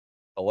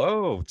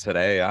Hello,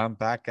 today I'm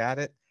back at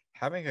it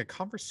having a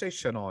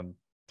conversation on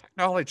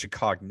technology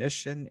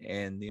cognition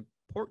and the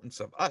importance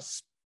of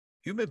us,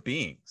 human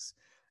beings,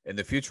 in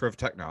the future of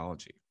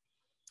technology.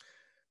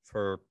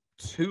 For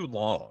too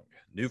long,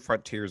 new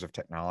frontiers of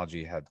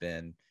technology have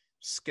been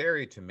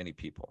scary to many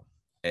people,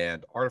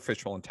 and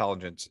artificial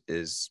intelligence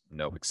is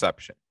no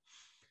exception.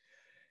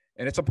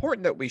 And it's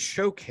important that we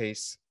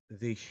showcase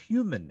the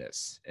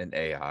humanness in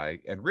AI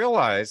and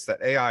realize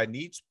that AI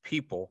needs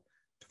people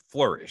to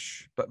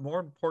flourish, but more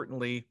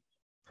importantly,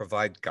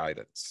 provide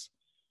guidance.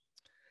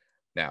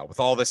 Now, with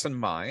all this in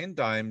mind,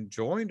 I'm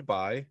joined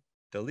by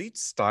Dalith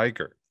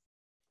Steiger.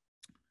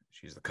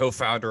 She's the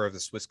co-founder of the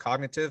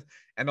SwissCognitive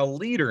and a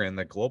leader in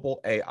the global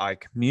AI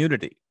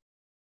community.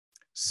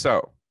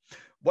 So,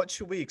 what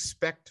should we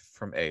expect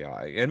from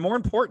AI? And more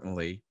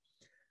importantly,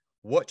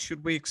 what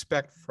should we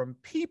expect from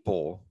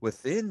people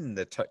within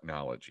the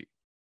technology?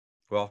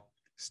 Well,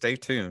 stay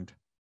tuned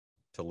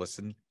to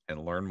listen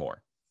and learn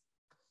more.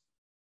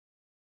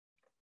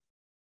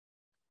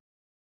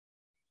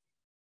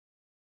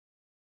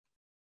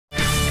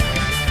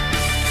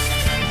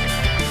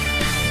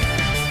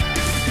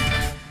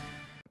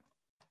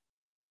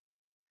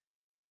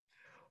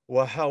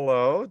 Well,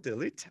 hello,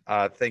 Dalith.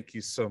 Thank you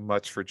so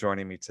much for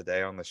joining me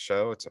today on the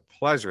show. It's a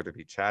pleasure to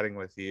be chatting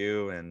with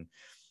you and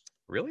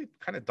really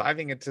kind of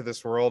diving into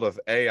this world of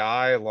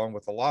AI along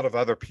with a lot of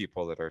other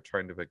people that are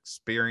trying to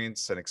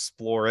experience and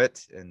explore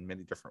it in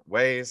many different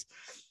ways.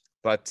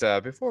 But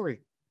before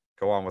we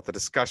go on with the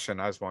discussion,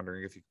 I was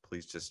wondering if you could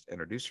please just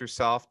introduce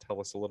yourself, tell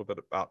us a little bit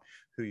about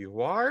who you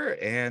are,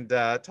 and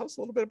tell us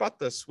a little bit about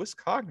the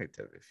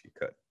SwissCognitive, if you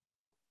could.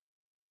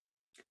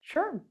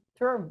 Sure.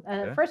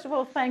 Yeah. First of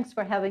all, thanks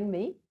for having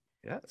me.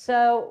 Yeah.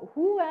 So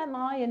who am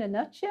I in a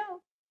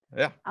nutshell?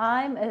 Yeah.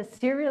 I'm a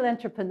serial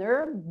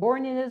entrepreneur,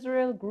 born in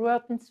Israel, grew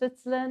up in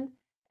Switzerland,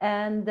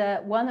 and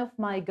one of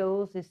my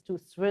goals is to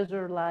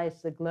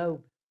Switzerlize the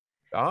globe.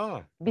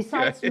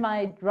 Besides Okay.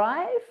 my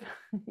drive,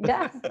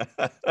 yeah.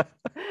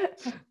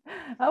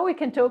 Oh, we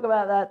can talk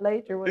about that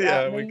later. What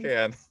that means.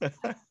 We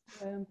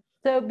can.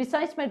 So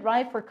besides my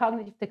drive for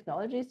cognitive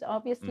technologies,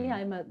 obviously,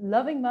 I'm a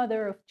loving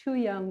mother of two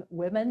young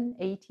women,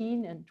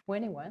 18 and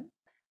 21.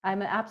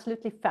 I'm an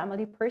absolutely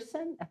family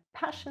person, a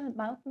passionate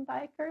mountain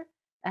biker,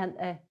 and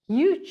a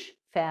huge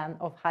fan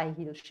of high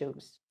heel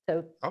shoes.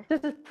 So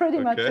this is pretty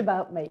much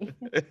about me.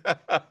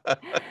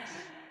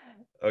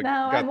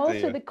 Now, I'm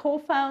also the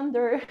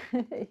co-founder.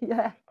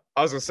 Yeah.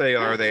 I was going to say,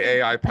 are they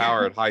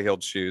AI-powered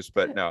high-heeled shoes?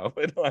 But no,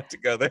 we don't have to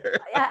go there.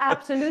 Yeah,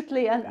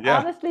 absolutely. And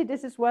honestly,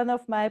 this is one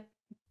of my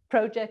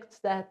projects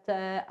that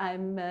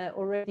I'm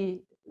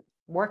already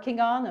working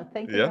on and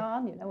thinking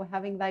on,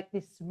 having like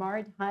this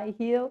smart high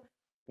heel.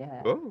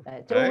 Yeah,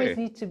 it always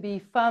needs to be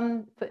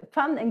fun,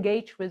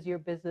 engage with your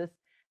business.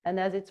 And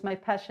as it's my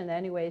passion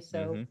anyway,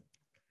 so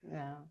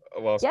yeah.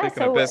 Well,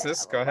 speaking of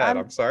business, go ahead.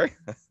 I'm sorry.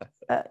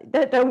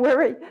 Don't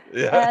worry.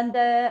 Yeah. And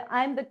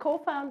I'm the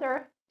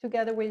co-founder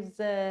together with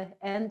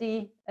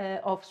Andy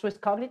of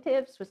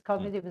SwissCognitive.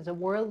 SwissCognitive is a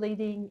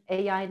world-leading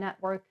AI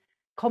network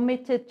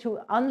committed to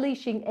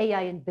unleashing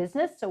AI in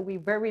business. So we're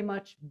very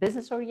much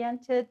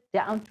business-oriented,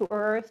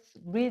 down-to-earth,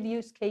 real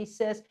use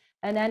cases.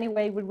 And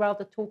anyway, we'd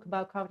rather talk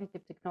about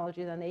cognitive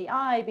technology than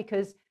AI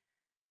because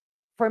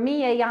for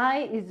me,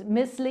 AI is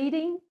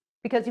misleading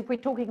because if we're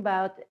talking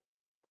about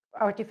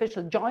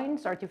artificial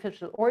joints,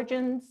 artificial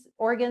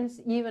organs,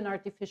 even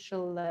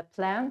artificial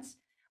plants,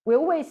 we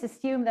always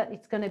assume that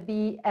it's going to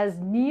be as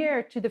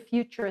near to the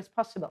future as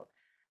possible.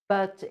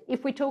 But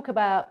if we talk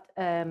about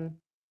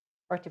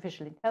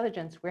artificial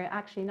intelligence, we're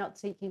actually not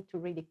seeking to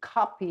really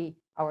copy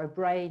our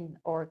brain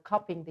or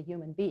copying the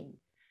human being.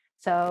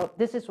 So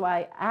this is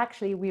why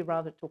actually we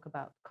rather talk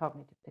about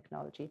cognitive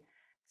technology.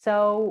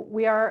 So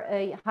we are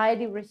a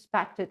highly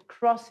respected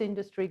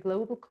cross-industry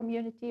global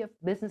community of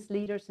business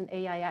leaders and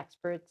AI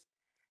experts,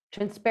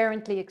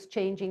 transparently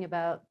exchanging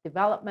about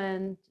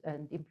development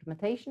and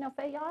implementation of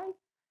AI,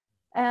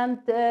 and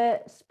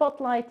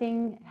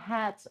spotlighting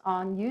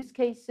hands-on use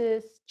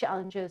cases,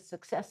 challenges,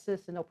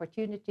 successes, and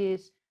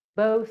opportunities,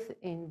 both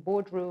in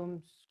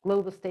boardrooms,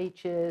 global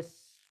stages.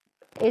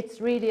 It's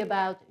really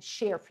about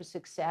share for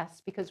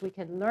success because we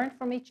can learn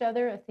from each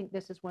other. I think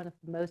this is one of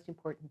the most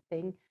important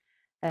things.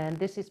 And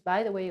this is,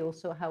 by the way,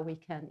 also how we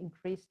can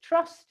increase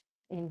trust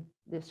in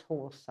this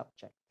whole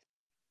subject.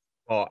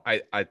 Well,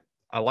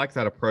 I like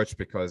that approach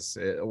because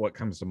what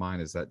comes to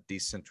mind is that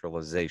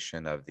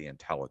decentralization of the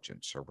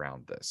intelligence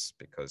around this,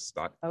 because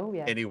not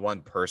any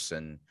one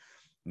person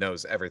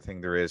knows everything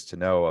there is to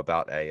know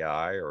about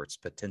AI or its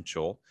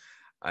potential.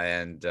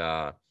 And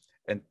to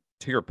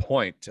your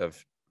point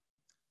of,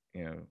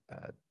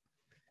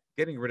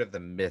 getting rid of the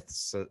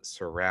myths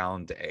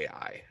surround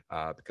AI,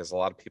 because a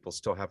lot of people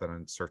still have an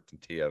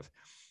uncertainty of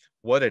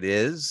what it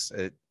is.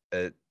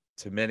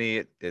 To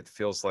many, it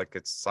feels like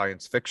it's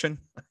science fiction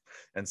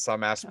in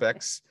some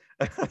aspects,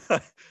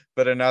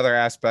 but in other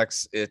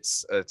aspects,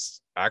 it's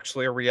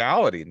actually a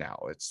reality now.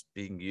 It's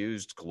being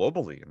used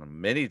globally in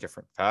many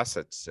different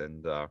facets.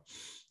 And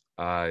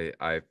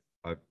I've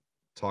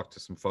talked to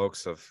some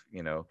folks of,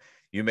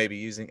 You may be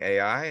using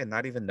AI and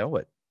not even know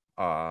it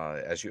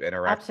as you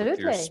interact with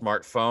your Absolutely.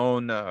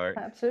 smartphone or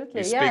you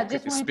Absolutely. Yeah, I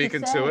just wanted to speak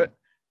into say, it.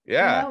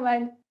 Yeah.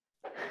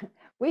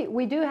 when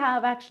we do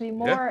have actually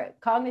Yeah. more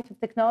cognitive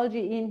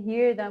technology in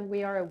here than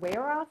we are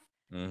aware of.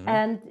 Mm-hmm.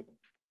 And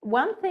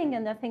one thing,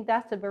 and I think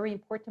that's a very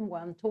important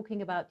one,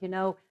 talking about,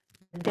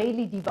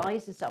 daily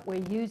devices that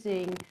we're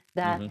using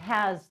that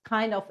has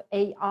kind of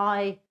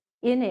AI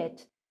in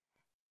it.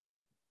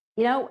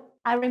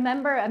 I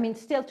remember, I mean,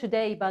 still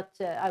today, but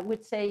I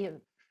would say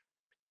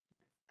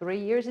 3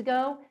 years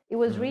ago, it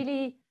was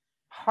really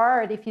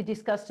hard if you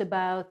discussed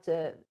about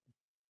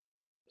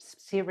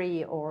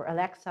Siri or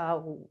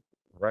Alexa,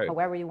 Right.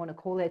 however you want to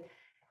call it.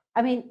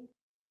 I mean,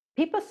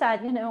 people said,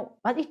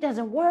 but it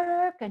doesn't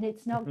work and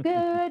it's not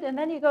good. And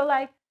then you go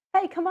like,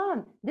 hey, come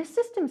on, these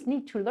systems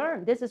need to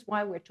learn. This is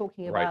why we're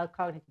talking Right. about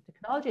cognitive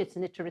technology. It's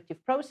an iterative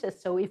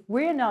process. So if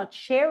we're not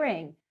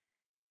sharing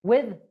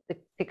with the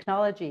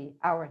technology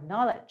our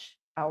knowledge,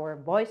 our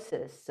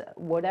voices,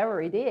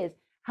 whatever it is,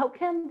 how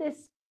can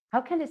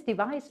this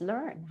device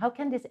learn? How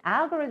can this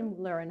algorithm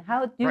learn?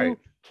 How do Right.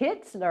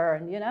 kids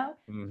learn?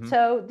 So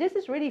this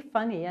is really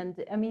funny. And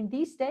I mean,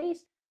 these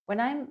days when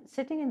I'm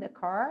sitting in the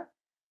car,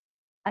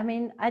 I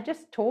mean, I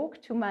just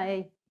talk to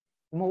my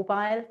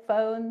mobile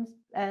phones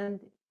and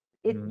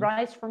it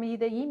writes for me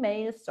the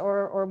emails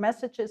or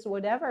messages or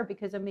whatever,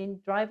 because I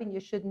mean, driving, you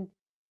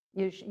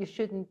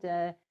shouldn't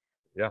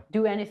Yeah.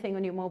 do anything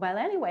on your mobile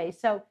anyway.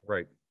 So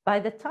Right. by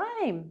the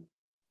time,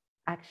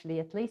 actually,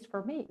 at least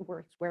for me, it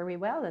works very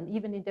well, and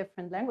even in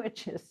different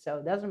languages. So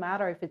it doesn't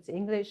matter if it's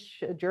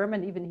English,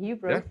 German, even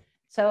Hebrew. Yeah.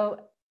 So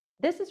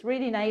this is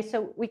really nice.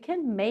 So we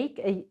can make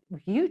a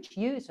huge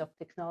use of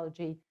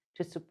technology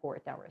to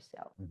support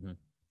ourselves.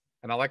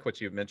 And I like what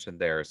you mentioned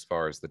there as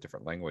far as the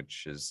different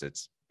languages.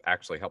 It's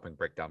actually helping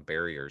break down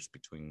barriers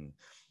between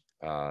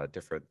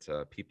different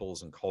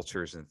peoples and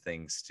cultures and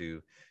things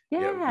to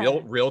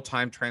real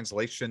time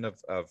translation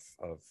of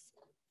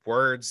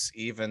words,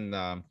 even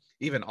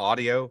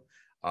audio,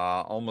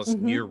 almost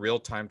near real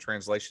time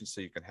translation,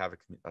 so you can have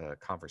a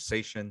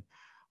conversation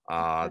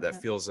that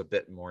feels a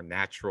bit more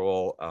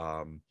natural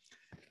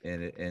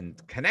in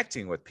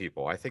connecting with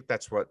people. I think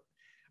that's what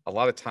a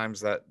lot of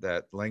times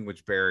that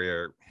language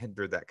barrier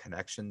hindered that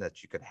connection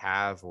that you could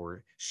have,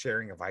 or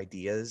sharing of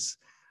ideas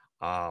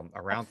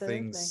around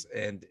things.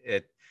 And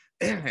it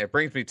it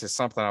brings me to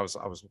something I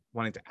was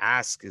wanting to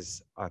ask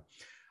is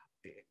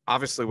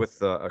obviously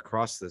with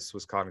across the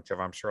SwissCognitive,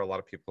 I'm sure a lot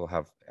of people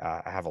have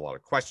a lot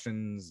of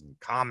questions and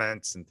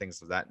comments and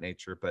things of that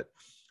nature. But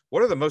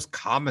what are the most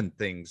common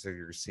things that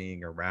you're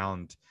seeing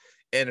around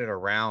in and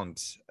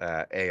around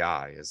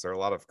AI? Is there a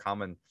lot of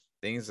common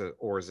things,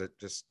 or is it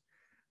just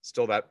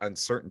still that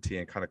uncertainty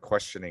and kind of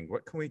questioning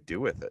what can we do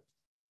with it?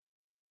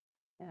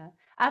 Yeah,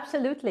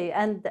 absolutely.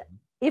 And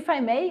if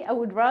I may, I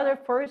would rather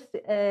first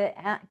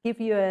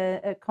give you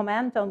a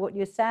comment on what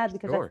you said,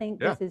 because I think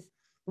this is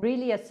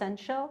really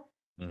essential,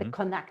 the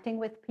connecting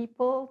with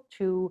people,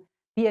 to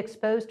be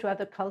exposed to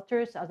other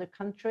cultures, other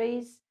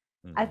countries.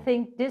 I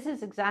think this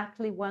is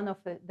exactly one of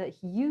the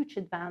huge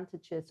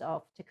advantages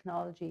of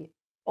technology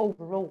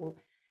overall.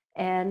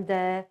 And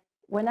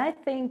when I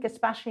think,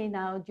 especially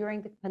now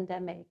during the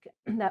pandemic,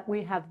 that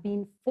we have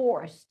been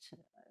forced,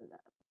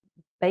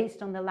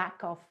 based on the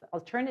lack of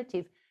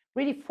alternative,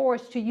 really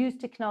forced to use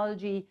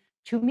technology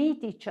to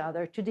meet each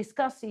other, to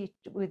discuss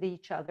with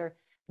each other,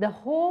 the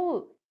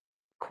whole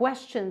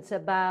questions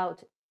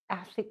about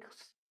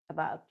ethics,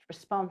 about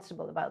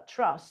responsible, about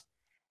trust,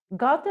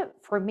 got,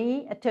 for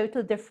me, a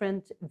total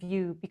different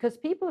view, because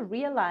people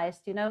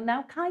realized,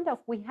 now kind of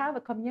we have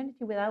a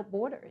community without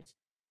borders.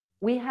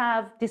 We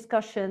have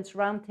discussions,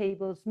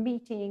 roundtables,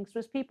 meetings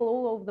with people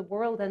all over the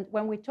world. And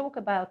when we talk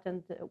about,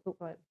 and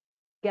I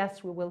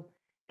guess we will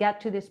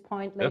get to this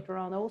point later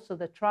on also,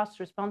 the trust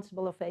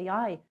responsible of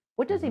AI.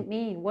 What does it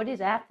mean? What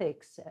is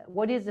ethics?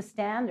 What is the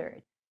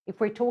standard? If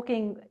we're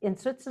talking in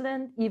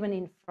Switzerland,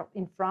 even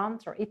in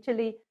France or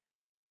Italy,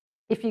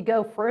 if you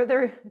go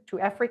further to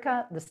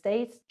Africa, the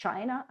States,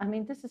 China, I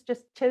mean, this is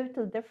just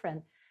totally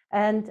different.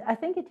 And I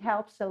think it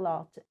helps a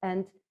lot.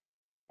 And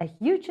a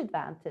huge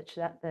advantage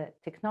that the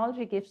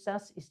technology gives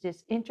us is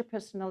this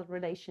interpersonal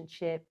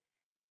relationship,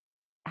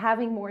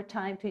 having more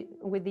time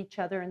with each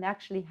other, and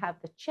actually have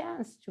the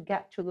chance to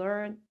get to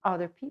learn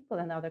other people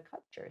and other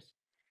cultures.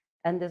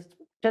 And there's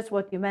just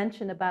what you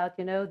mentioned about,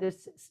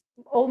 this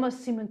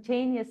almost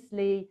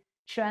simultaneously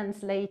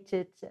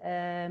translated,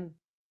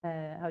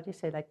 how do you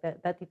say, like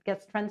that it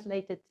gets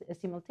translated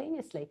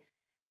simultaneously.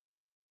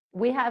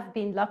 We have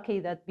been lucky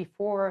that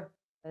before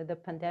the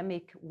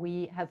pandemic,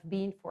 we have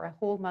been for a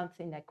whole month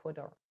in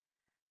Ecuador.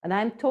 And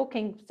I'm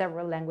talking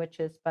several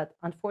languages, but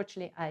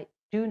unfortunately, I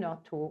do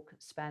not talk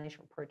Spanish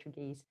or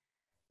Portuguese,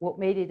 what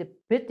made it a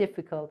bit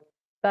difficult.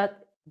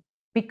 But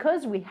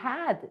because we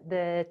had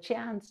the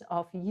chance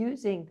of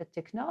using the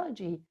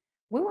technology,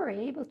 we were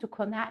able to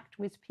connect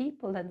with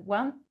people. And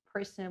one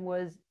person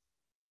was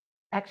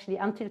actually,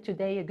 until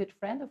today, a good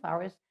friend of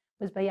ours,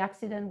 was by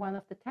accident one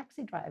of the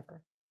taxi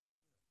driver.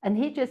 And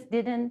he just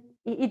didn't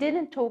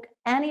talk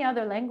any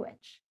other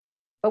language.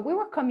 but we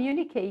were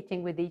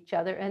communicating with each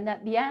other. And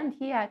at the end,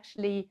 he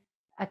actually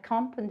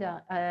accompanied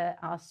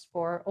us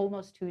for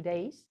almost 2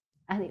 days,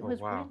 and it was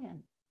wow.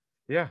 brilliant.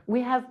 Yeah.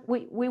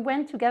 We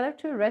went together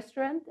to a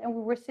restaurant, and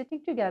we were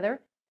sitting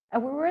together,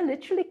 and we were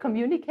literally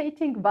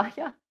communicating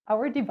via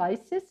our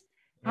devices,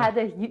 had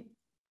a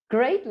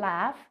great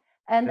laugh.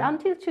 And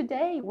until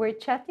today, we're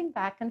chatting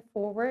back and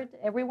forward,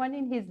 everyone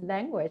in his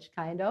language,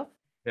 kind of,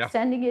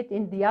 sending it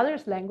in the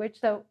other's language.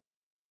 So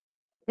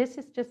this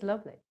is just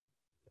lovely.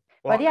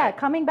 Well, but yeah,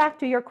 coming back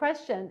to your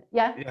question.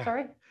 Yeah.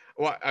 Sorry.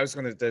 Well, I was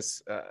going to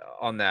just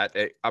on that.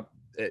 It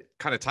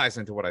kind of ties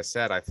into what I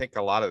said. I think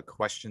a lot of the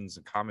questions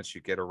and comments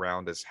you get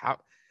around is how,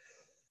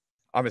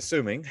 I'm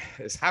assuming,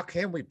 is how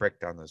can we break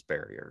down those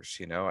barriers?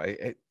 You know,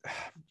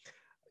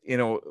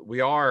 we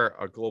are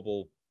a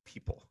global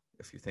people,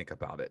 if you think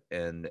about it.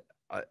 And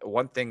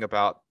one thing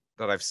about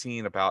that I've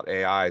seen about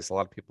AI is a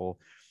lot of people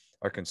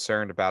are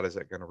concerned about, is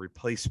it going to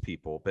replace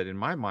people? But in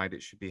my mind,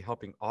 it should be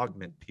helping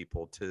augment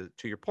people. To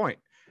your point,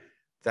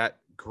 that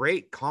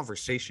great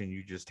conversation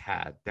you just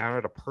had down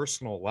at a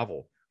personal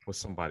level with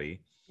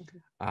somebody,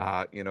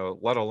 you know,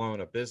 let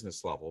alone a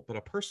business level, but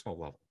a personal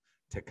level,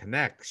 to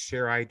connect,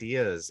 share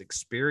ideas,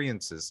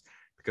 experiences,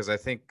 because I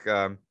think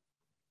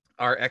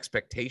our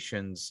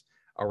expectations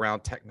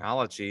around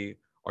technology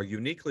are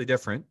uniquely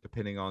different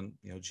depending on,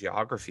 you know,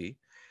 geography.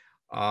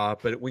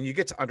 But when you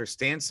get to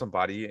understand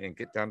somebody and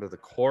get down to the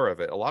core of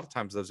it, a lot of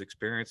times those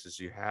experiences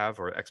you have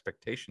or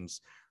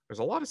expectations, there's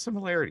a lot of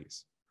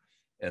similarities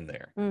in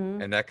there.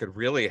 And that could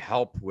really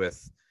help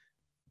with,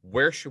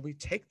 where should we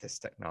take this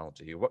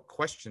technology? What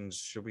questions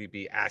should we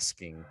be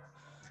asking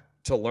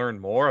to learn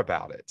more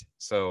about it?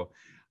 So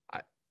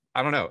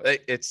I don't know.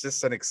 It's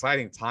just an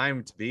exciting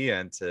time to be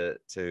in,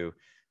 to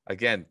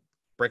again,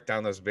 break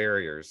down those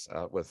barriers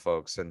with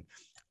folks. And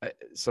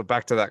so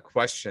back to that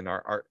question,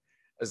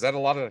 is that a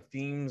lot of the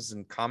themes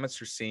and comments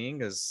you're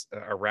seeing is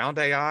around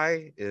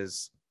AI,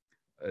 is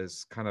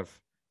kind of,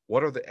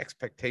 what are the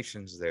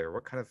expectations there?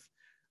 What kind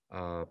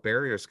of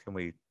barriers can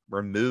we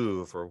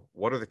remove, or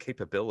what are the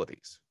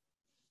capabilities?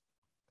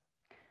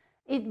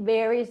 It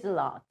varies a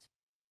lot.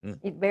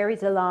 It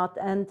varies a lot.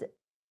 And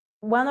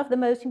one of the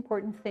most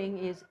important thing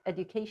is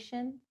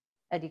education,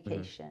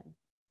 education,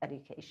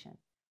 education.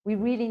 We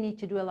really need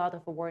to do a lot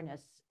of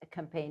awareness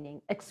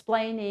campaigning,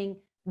 explaining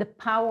the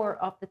power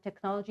of the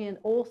technology and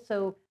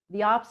also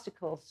the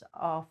obstacles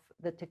of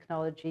the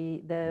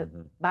technology, the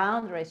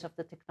boundaries of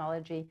the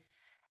technology.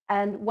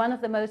 And one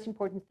of the most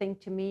important thing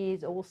to me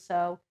is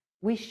also,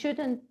 we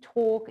shouldn't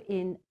talk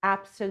in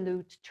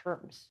absolute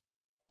terms.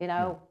 You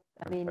know,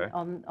 I mean,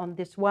 on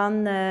this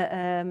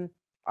one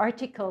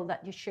article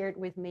that you shared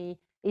with me,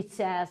 it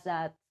says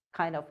that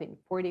kind of in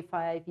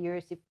 45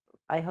 years, if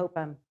I hope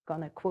I'm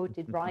gonna quote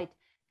it right,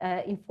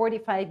 in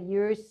 45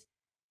 years,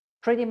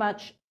 pretty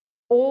much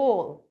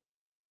all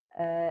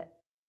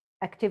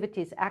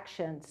activities,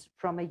 actions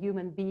from a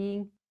human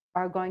being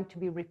are going to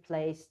be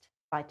replaced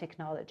by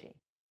technology.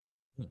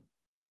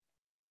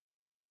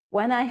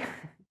 When I'm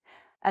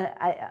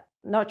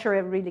not sure I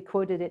really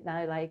quoted it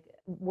now, like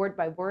word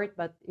by word,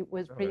 but it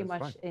was pretty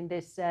much in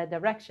this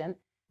direction.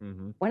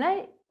 When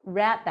I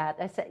read that,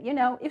 I said, you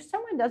know, if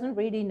someone doesn't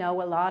really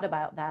know a lot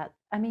about that,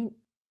 I mean,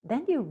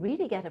 then you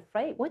really get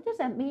afraid. What does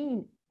that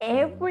mean?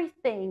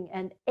 Everything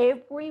and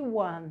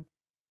everyone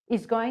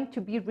is going to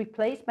be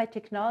replaced by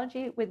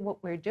technology with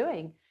what we're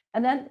doing.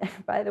 And then,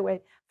 by the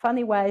way,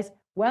 funny wise,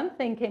 one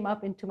thing came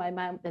up into my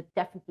mind that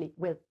definitely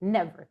will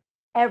never,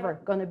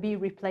 ever going to be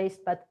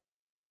replaced, but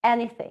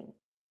anything.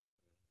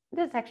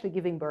 That's actually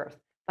giving birth,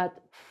 but.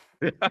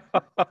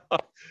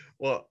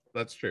 Well,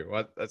 that's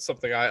true. That's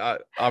something I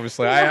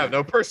obviously I have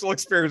no personal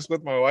experience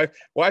with. My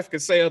wife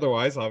could say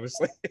otherwise,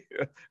 obviously,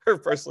 her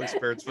personal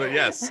experience. But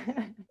yes,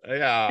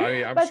 yeah, I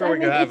mean, I'm sure we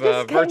could have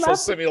a virtual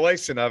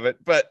simulation of it,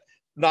 but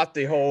not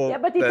the whole. Yeah,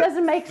 but it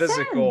doesn't make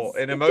physical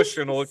sense. and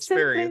emotional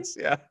experience.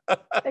 Yeah,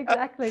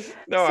 exactly.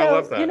 No, so, I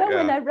love that. You know,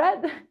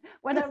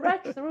 when I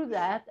read through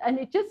that, and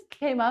it just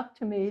came up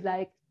to me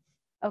like,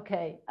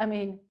 okay, I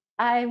mean,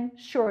 I'm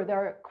sure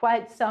there are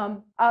quite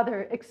some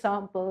other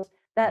examples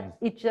that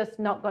it's just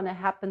not going to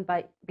happen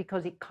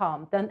because it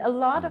can't. And a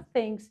lot of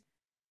things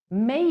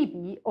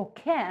maybe or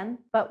can,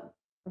 but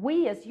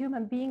we as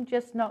human beings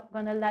just not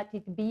going to let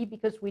it be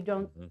because we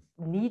don't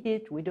need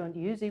it, we don't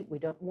use it, we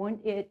don't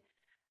want it.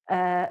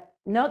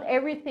 Not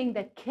everything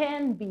that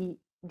can be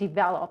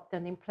developed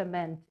and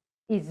implemented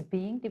is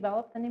being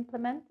developed and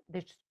implemented.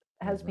 This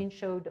has been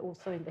showed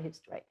also in the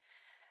history.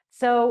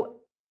 So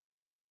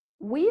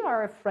we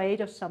are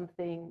afraid of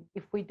something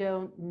if we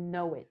don't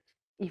know it,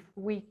 if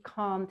we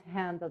can't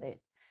handle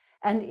it.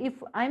 And if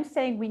I'm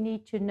saying we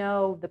need to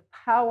know the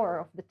power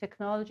of the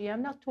technology,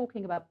 I'm not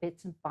talking about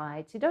bits and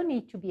bytes. You don't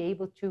need to be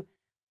able to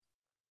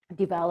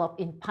develop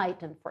in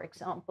Python, for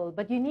example,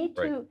 but you need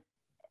to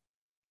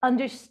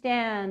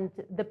understand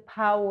the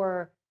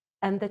power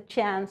and the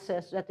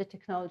chances that the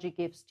technology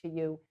gives to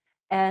you.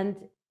 And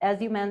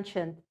as you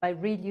mentioned, by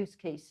real use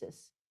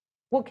cases,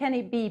 what can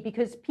it be?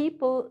 Because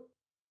people,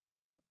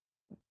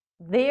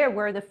 there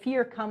where the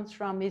fear comes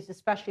from is,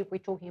 especially if we're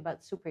talking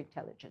about super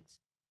intelligence.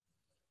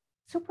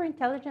 super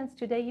intelligence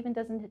today even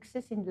doesn't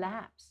exist in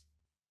labs.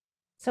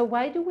 So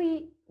why do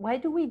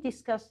we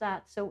discuss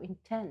that so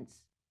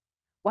intense?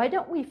 Why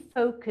don't we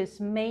focus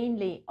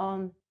mainly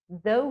on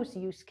those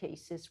use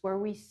cases where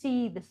we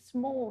see the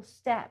small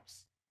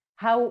steps,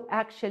 how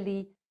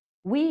actually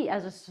we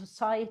as a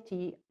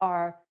society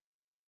are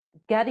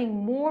getting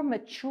more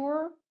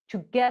mature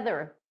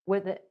together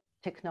with the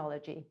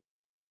technology?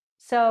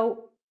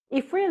 So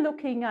if we're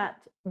looking at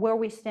where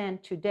we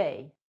stand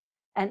today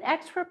and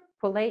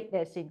extrapolate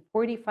this in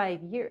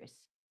 45 years,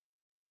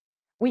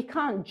 we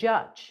can't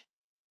judge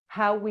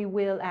how we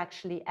will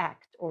actually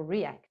act or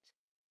react,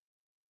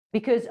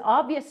 because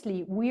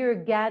obviously we're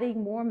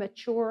getting more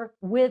mature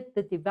with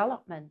the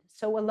development.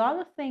 So a lot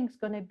of things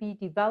going to be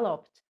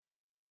developed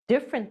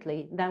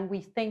differently than we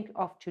think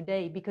of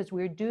today, because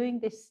we're doing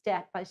this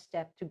step by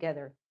step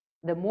together.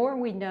 The more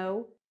we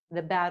know,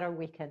 the better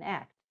we can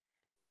act.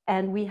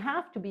 And we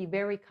have to be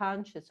very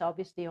conscious,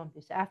 obviously, on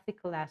this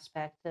ethical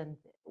aspect. And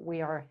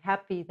we are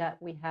happy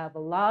that we have a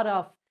lot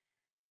of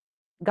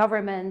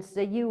governments,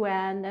 the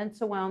UN, and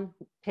so on,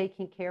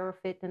 taking care of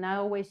it. And I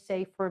always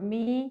say, for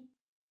me,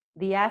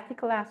 the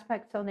ethical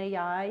aspects on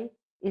AI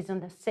is on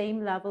the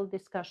same level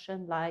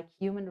discussion like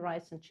human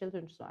rights and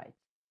children's rights.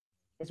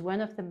 Is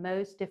one of the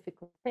most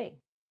difficult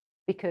things,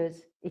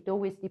 because it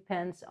always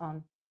depends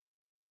on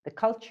the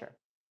culture,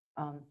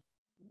 on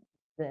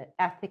the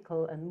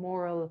ethical and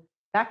moral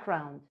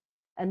background.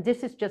 And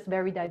this is just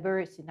very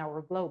diverse in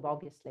our globe,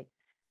 obviously.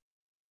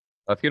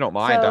 If you don't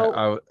mind,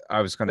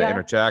 I was going to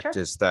interject,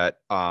 sure. is that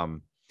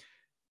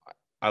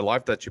I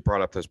love that you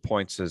brought up those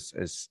points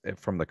as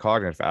from the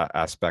cognitive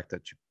aspect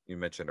that you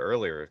mentioned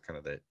earlier, kind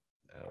of the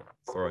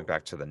throwing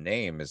back to the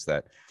name, is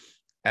that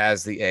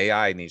as the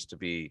AI needs to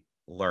be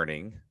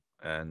learning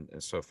and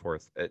so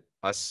forth,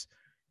 us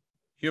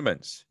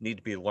humans need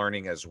to be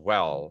learning as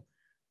well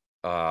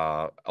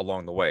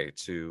along the way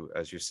to,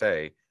 as you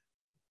say,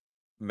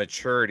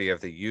 maturity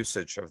of the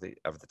usage of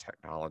the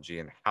technology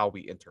and how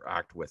we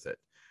interact with it.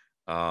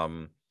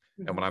 And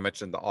when I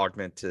mentioned the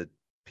augmented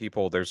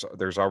people, there's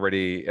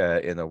already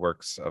in the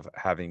works of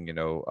having,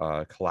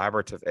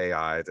 collaborative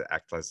AI to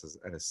act as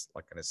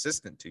like an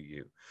assistant to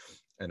you,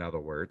 in other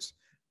words,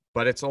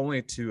 but it's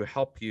only to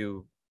help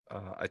you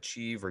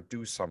achieve or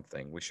do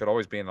something. We should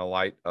always be in the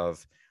light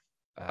of,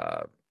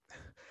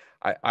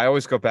 I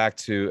always go back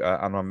to,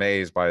 I'm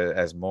amazed by,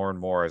 as more and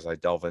more as I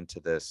delve into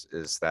this,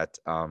 is that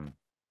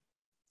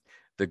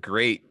the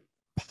great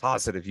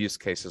positive use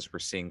cases we're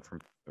seeing from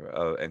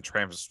and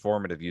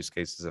transformative use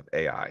cases of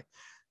AI,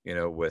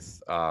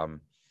 with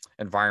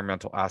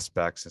environmental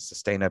aspects and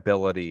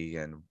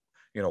sustainability and,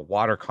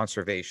 water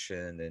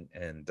conservation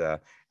and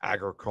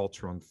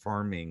agriculture and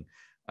farming,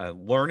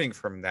 learning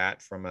from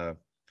that, from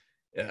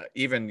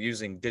even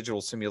using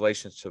digital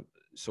simulations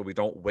so we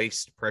don't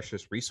waste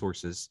precious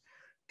resources,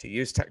 to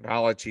use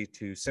technology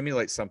to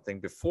simulate something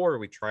before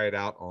we try it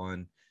out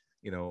on,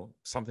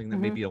 something that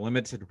may be a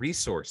limited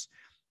resource.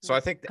 So I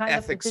think the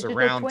ethics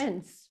around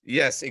twins.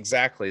 Yes,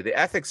 exactly. The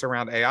ethics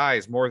around AI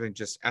is more than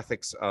just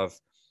ethics of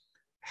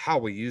how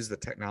we use the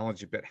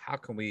technology, but how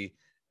can we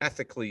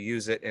ethically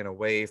use it in a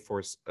way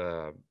for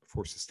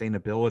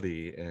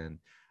sustainability and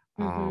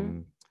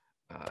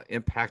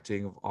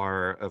impacting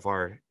of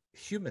our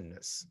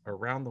humanness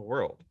around the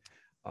world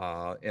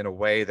in a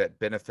way that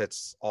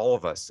benefits all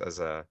of us as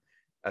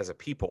a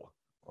people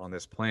on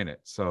this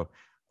planet. So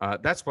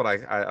that's what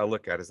I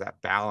look at, is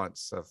that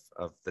balance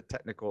of the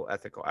technical,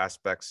 ethical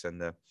aspects and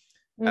the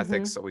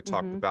ethics that we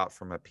talked about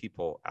from a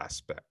people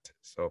aspect.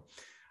 So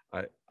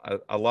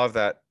I love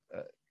that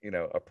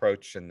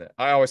approach, and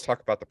I always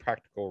talk about the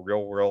practical,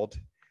 real world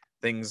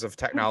things of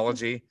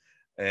technology,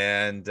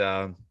 and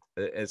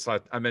it's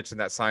like I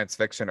mentioned that science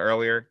fiction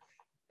earlier,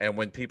 and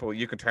when people,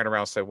 you can turn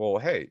around and say, well,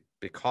 hey,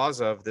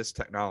 because of this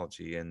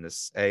technology and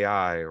this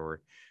AI,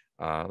 or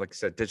like I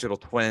said, digital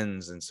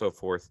twins and so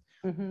forth,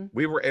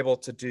 we were able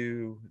to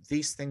do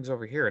these things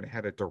over here, and it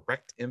had a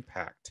direct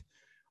impact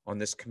on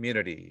this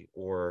community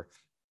or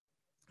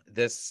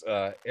this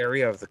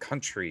area of the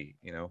country,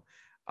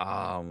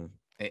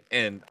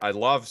 and I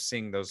love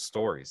seeing those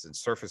stories and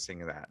surfacing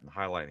that and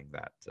highlighting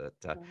that.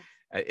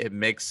 It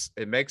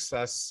makes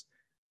us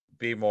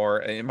be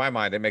more, in my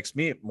mind, it makes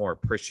me more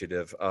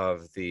appreciative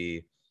of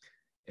the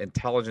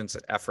intelligence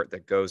and effort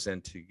that goes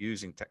into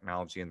using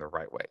technology in the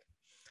right way.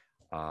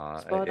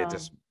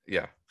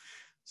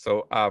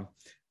 So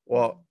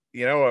well,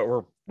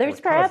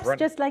 there's perhaps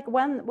just like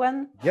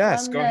one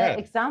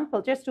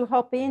example, just to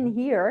hop in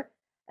here,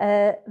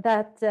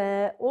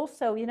 that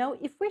also,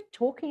 if we're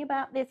talking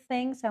about these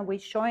things and we're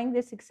showing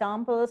these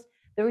examples,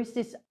 there is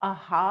this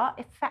aha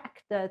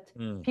effect that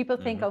people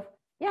think of,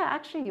 yeah,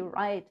 actually you're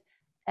right.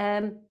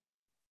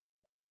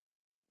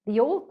 The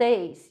old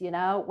days,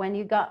 when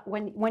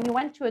you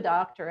went to a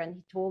doctor and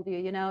he told you,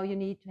 you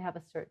need to have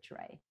a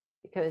surgery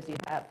because you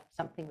have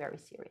something very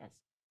serious.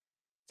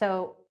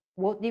 So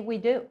what did we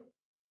do?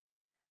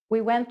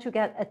 We went to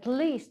get at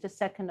least a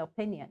second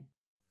opinion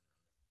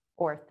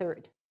or a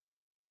third.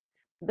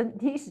 But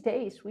these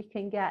days we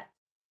can get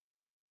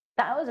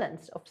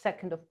thousands of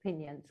second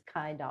opinions,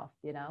 kind of,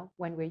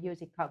 when we're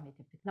using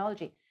cognitive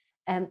technology.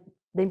 And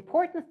the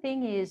important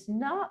thing is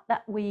not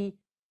that we,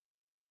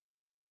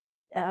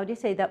 how do you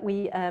say, that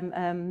we,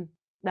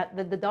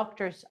 that the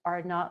doctors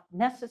are not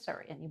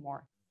necessary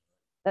anymore,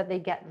 that they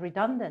get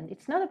redundant.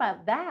 It's not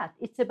about that.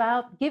 It's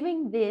about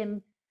giving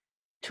them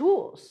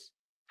tools,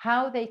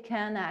 how they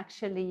can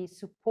actually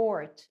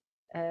support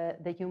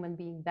the human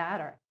being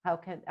better,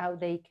 how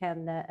they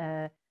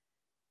can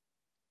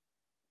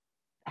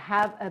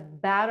have a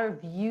better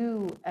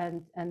view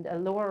and a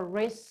lower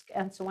risk,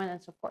 and so on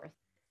and so forth.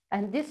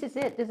 And this is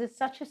it. This is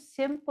such a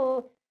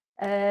simple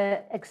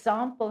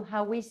example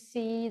how we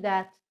see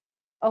that,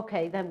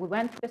 okay, then we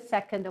went to a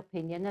second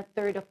opinion, a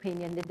third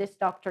opinion. This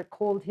doctor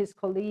called his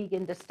colleague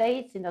in the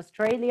States, in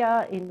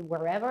Australia, in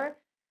wherever.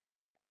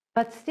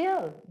 But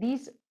still,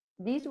 these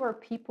were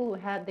people who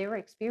had their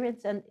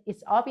experience. And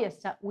it's obvious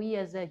that we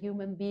as a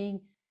human being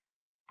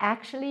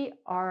actually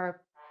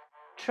are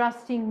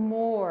trusting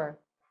more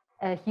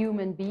a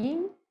human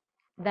being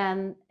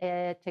than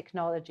a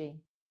technology.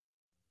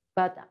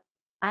 But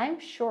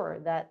I'm sure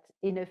that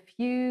in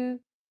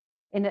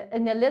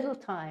a little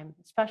time,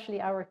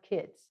 especially our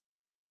kids,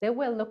 they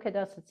will look at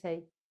us and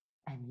say,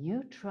 and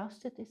you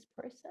trusted this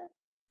person?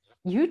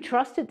 You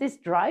trusted this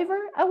driver?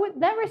 I would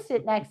never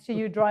sit next to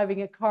you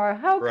driving a car.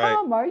 How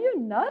come? Are you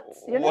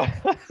nuts?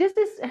 This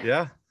is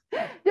yeah.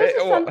 This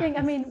is something.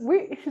 I mean,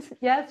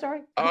 yeah.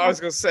 Sorry. I was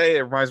going to say,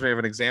 it reminds me of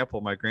an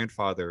example. My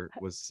grandfather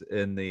was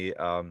in the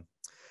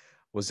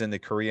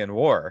Korean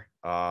War,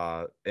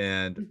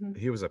 and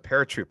he was a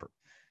paratrooper.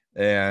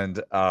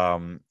 And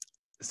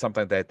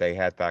something that they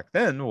had back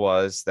then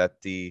was that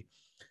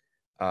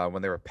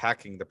when they were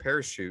packing the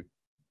parachute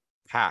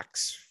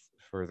packs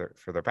for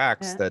their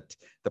backs, that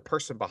the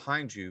person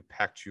behind you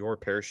packed your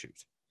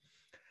parachute.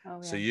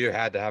 So you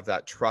had to have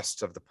that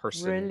trust of the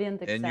person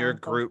in your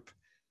group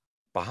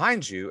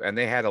behind you, and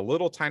they had a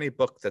little tiny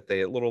book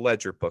a little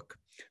ledger book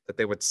that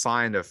they would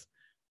sign of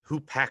who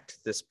packed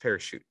this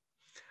parachute.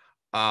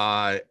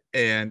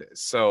 And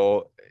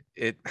so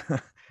and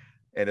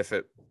if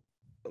it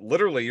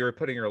literally, you were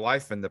putting your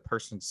life in the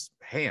person's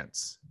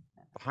hands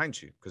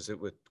behind you, because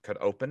could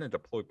open and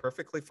deploy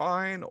perfectly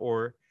fine,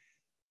 or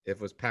if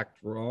it was packed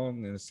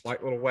wrong in a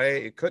slight little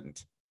way, it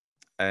couldn't.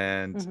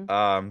 And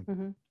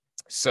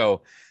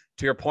so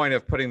to your point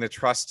of putting the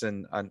trust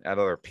at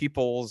other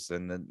people's,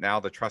 and then now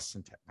the trust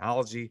in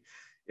technology,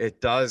 it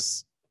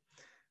does,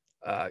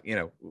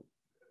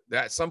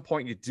 at some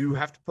point you do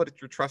have to put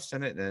your trust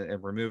in it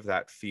and remove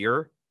that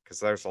fear, because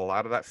there's a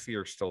lot of that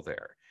fear still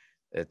there.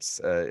 It's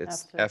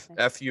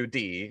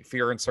FUD,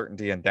 fear,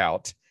 uncertainty, and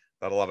doubt,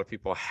 that a lot of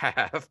people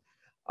have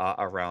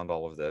around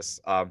all of this.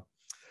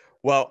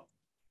 Well,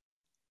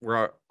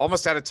 we're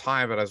almost out of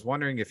time, but I was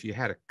wondering if you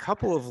had a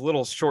couple of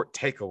little short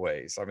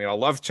takeaways. I mean, I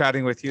love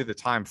chatting with you. The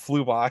time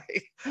flew by.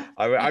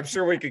 I'm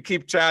sure we could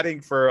keep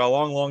chatting for a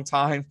long, long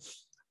time,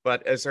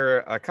 but is there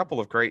a couple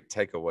of great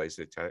takeaways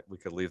that we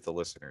could leave the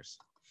listeners?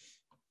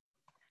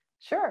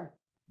 Sure.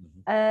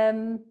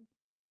 One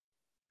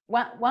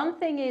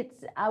thing is,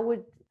 I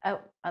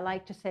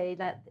like to say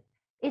that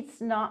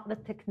it's not the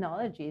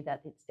technology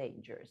that it's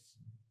dangerous.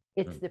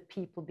 It's the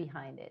people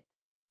behind it.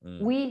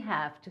 We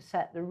have to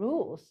set the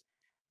rules.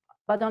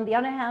 But on the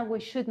other hand, we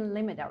shouldn't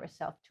limit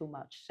ourselves too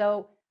much.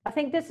 So I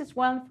think this is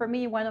one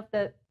of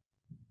the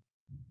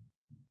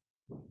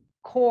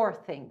core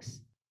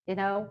things.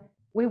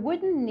 We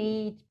wouldn't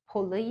need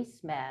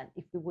policemen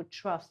if we would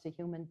trust a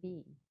human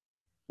being.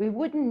 We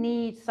wouldn't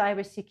need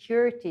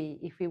cybersecurity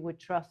if we would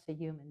trust a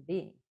human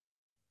being.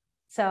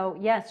 So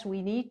yes,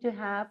 we need to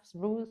have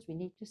rules. We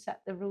need to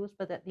set the rules.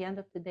 But at the end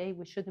of the day,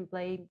 we shouldn't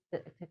blame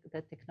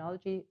the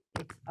technology.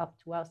 It's up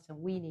to us, and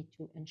we need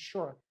to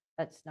ensure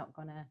that's not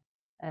going to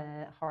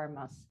harm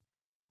us,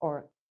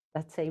 or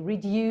let's say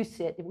reduce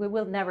it. We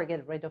will never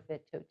get rid of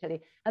it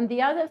totally. And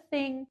the other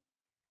thing,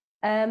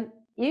 and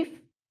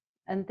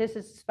this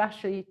is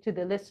especially to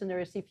the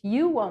listeners, if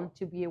you want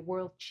to be a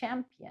world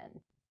champion,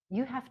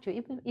 you have to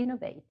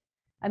innovate.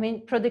 I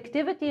mean,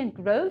 productivity and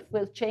growth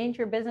will change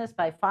your business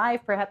by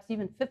 5%, perhaps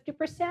even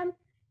 50%,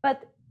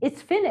 but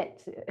it's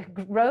finite.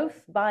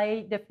 Growth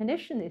by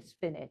definition is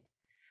finite.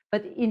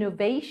 But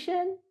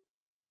innovation,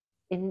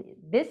 in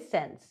this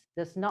sense,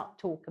 does not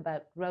talk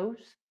about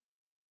growth,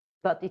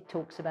 but it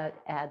talks about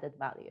added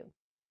value.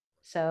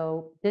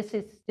 So this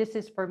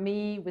is for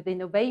me, with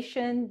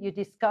innovation, you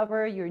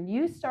discover your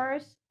new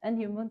stars and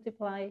you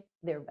multiply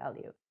their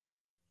value.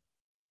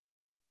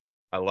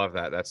 I love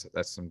that. That's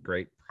some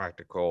great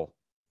practical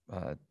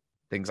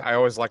things. I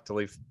always like to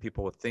leave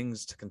people with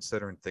things to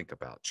consider and think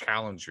about.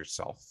 Challenge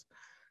yourself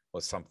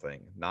with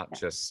something, not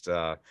just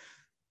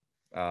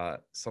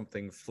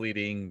something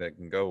fleeting that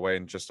can go away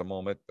in just a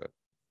moment, but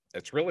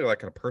it's really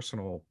like a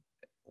personal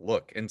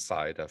look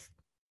inside of,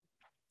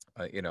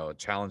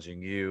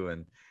 challenging you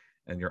and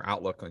your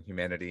outlook on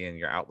humanity and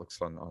your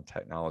outlooks on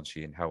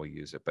technology and how we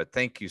use it. But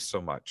thank you so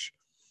much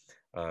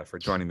for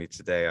joining me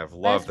today. I've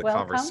loved the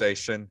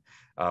conversation.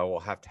 We'll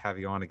have to have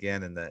you on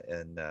again in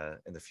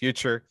the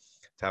future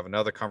to have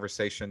another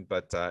conversation,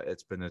 but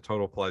it's been a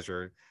total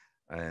pleasure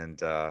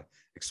and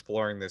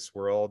exploring this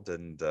world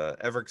and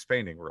ever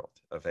expanding world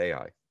of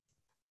AI.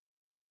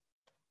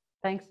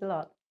 Thanks a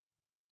lot.